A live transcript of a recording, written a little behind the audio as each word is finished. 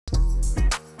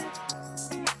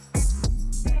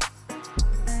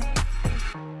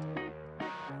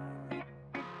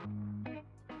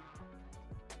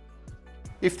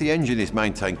If the engine is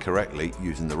maintained correctly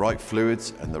using the right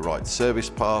fluids and the right service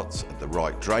parts at the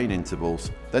right drain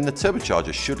intervals, then the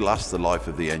turbocharger should last the life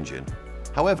of the engine.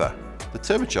 However, the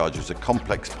turbocharger is a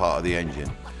complex part of the engine.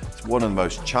 It's one of the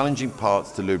most challenging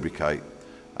parts to lubricate,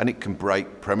 and it can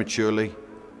break prematurely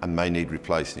and may need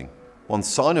replacing. One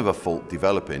sign of a fault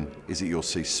developing is that you'll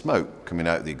see smoke coming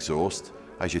out of the exhaust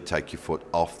as you take your foot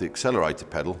off the accelerator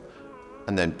pedal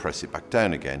and then press it back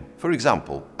down again, for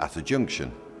example at a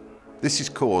junction. This is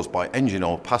caused by engine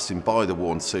oil passing by the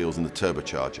worn seals in the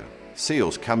turbocharger.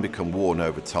 Seals can become worn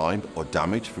over time or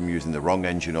damaged from using the wrong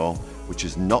engine oil, which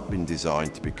has not been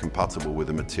designed to be compatible with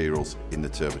the materials in the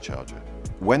turbocharger.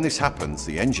 When this happens,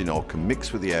 the engine oil can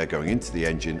mix with the air going into the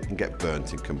engine and get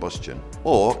burnt in combustion,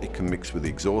 or it can mix with the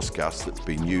exhaust gas that's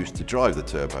been used to drive the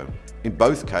turbo. In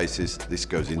both cases, this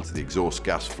goes into the exhaust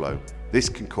gas flow. This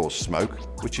can cause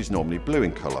smoke, which is normally blue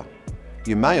in colour.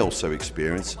 You may also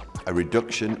experience a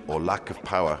reduction or lack of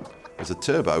power as the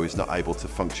turbo is not able to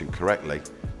function correctly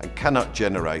and cannot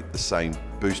generate the same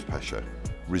boost pressure,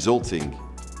 resulting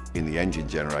in the engine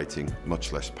generating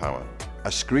much less power.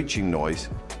 A screeching noise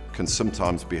can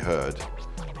sometimes be heard.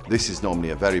 This is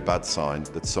normally a very bad sign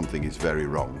that something is very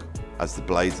wrong, as the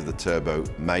blades of the turbo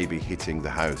may be hitting the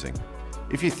housing.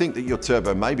 If you think that your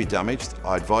turbo may be damaged,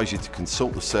 I advise you to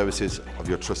consult the services of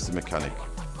your trusted mechanic.